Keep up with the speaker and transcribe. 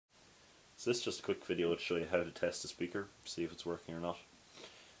So this is just a quick video to show you how to test a speaker, see if it's working or not.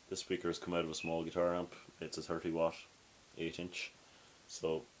 This speaker has come out of a small guitar amp. It's a 30 watt, 8 inch.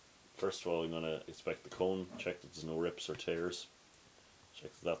 So first of all I'm going to inspect the cone, check that there's no rips or tears,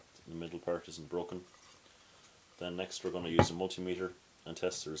 check that the middle part isn't broken. Then next we're going to use a multimeter and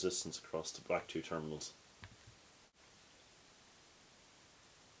test the resistance across the back two terminals.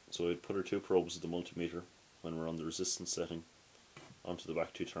 So we'd put our two probes of the multimeter when we're on the resistance setting onto the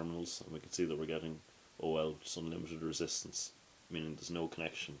back two terminals, and we can see that we're getting OL, which is unlimited resistance, meaning there's no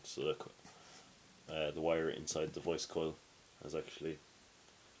connection, so the wire inside the voice coil has actually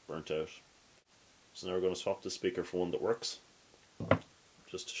burnt out. So now we're going to swap the speaker for one that works,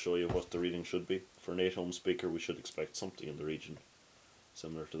 just to show you what the reading should be. For an 8 ohm speaker we should expect something in the region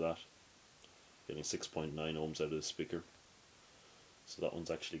similar to that, getting 6.9 ohms out of the speaker. So that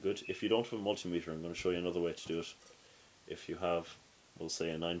one's actually good. If you don't have a multimeter, I'm going to show you another way to do it. If you have, we'll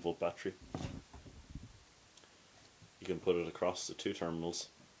say, a 9 volt battery, you can put it across the two terminals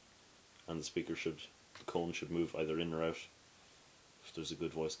and the cone should move either in or out if there's a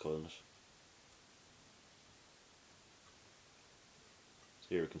good voice coil in it. So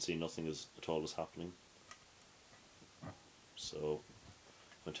here you can see nothing at all is happening. So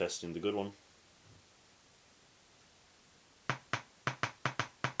I'm testing the good one.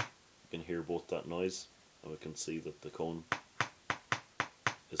 You can hear both that noise, and we can see that the cone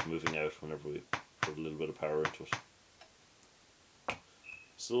is moving out whenever we put a little bit of power into it.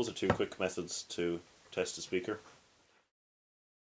 So those are two quick methods to test a speaker.